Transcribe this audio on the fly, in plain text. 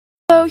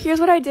So here's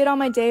what I did on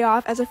my day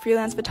off as a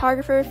freelance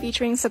photographer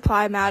featuring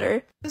Supply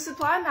Matter. So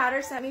Supply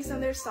Matter sent me some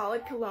of their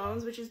solid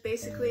colognes, which is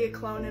basically a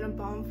cologne in a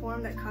balm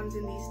form that comes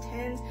in these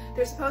tins.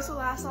 They're supposed to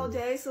last all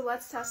day, so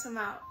let's test them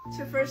out.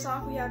 So first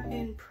off, we have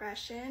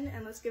Impression,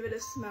 and let's give it a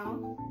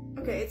smell.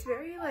 Okay, it's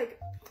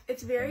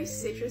very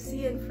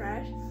citrusy and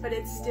fresh, but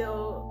it's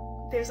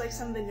still, there's like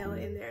some vanilla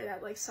in there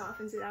that like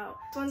softens it out.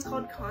 This one's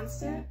called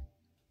Constant.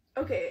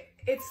 Okay,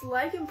 it's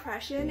like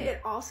Impression. It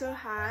also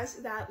has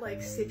that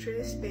like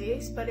citrus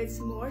base, but it's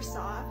more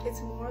soft. It's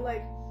more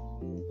like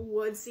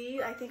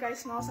woodsy. I think I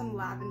smell some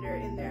lavender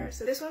in there.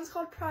 So this one's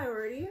called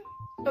Priority.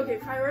 Okay,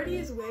 Priority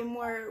is way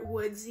more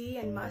woodsy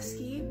and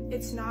musky.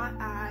 It's not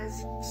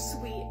as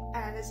sweet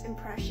as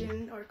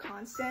Impression or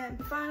Constant.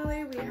 And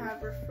finally, we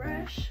have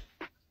Refresh.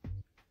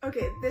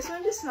 Okay, this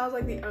one just smells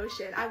like the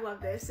ocean. I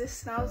love this. This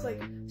smells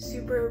like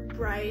super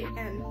bright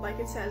and, like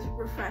it says,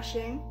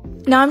 refreshing.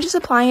 Now I'm just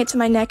applying it to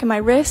my neck and my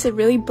wrists. It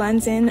really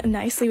blends in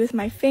nicely with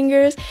my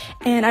fingers.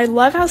 And I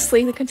love how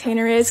sleek the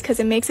container is because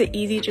it makes it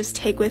easy to just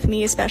take with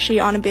me, especially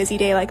on a busy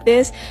day like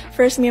this.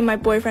 First, me and my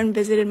boyfriend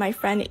visited my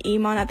friend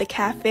Iman at the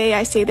cafe.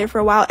 I stayed there for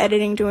a while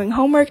editing, doing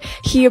homework.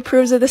 He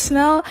approves of the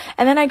smell.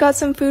 And then I got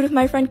some food with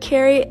my friend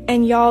Carrie.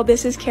 And y'all,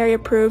 this is Carrie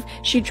approved.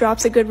 She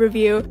drops a good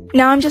review.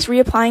 Now I'm just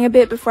reapplying a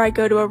bit before I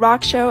go to a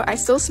rock show. I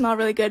still smell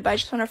really good, but I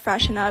just want to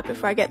freshen up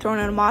before I get thrown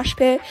in a mosh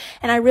pit.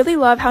 And I really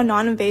love how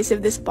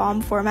non-invasive this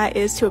balm format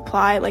is to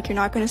apply. Like, you're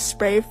not going to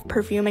spray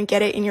perfume and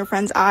get it in your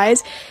friend's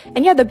eyes.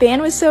 And yeah, the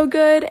band was so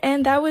good,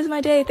 and that was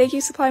my day. Thank you,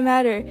 Supply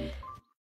Matter.